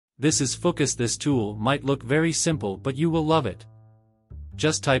This is Fooocus. This tool might look very simple, but you will love it.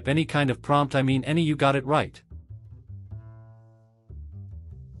 Just type any kind of prompt, any, you got it right.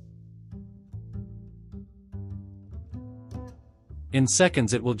 In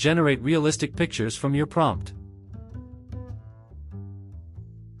seconds it will generate realistic pictures from your prompt.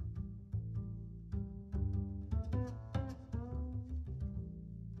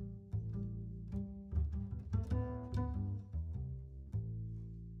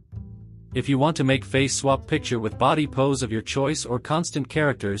 If you want to make face swap picture with body pose of your choice or constant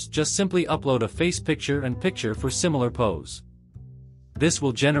characters, just simply upload a face picture and picture for similar pose. This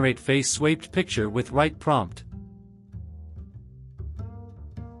will generate face swapped picture with right prompt.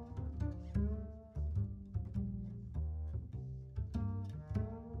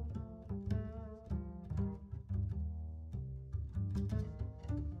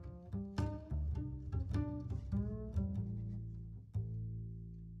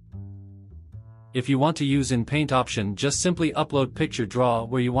 If you want to use inpaint option, just simply upload picture, draw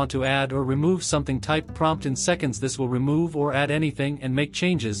where you want to add or remove something, type prompt. In seconds this will remove or add anything and make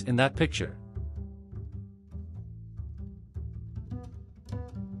changes in that picture.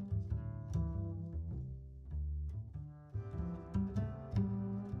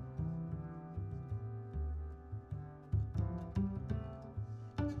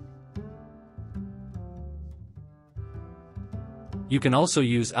 You can also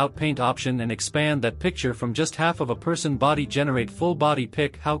use outpaint option and expand that picture from just half of a person body, generate full body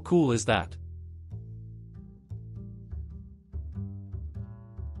pic. How cool is that?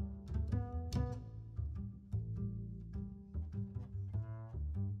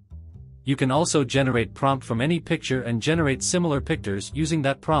 You can also generate prompt from any picture and generate similar pictures using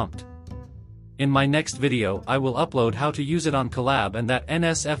that prompt. In my next video I will upload how to use it on Collab and that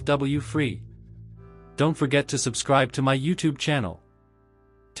NSFW free. Don't forget to subscribe to my YouTube channel.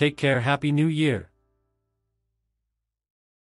 Take care. Happy New Year.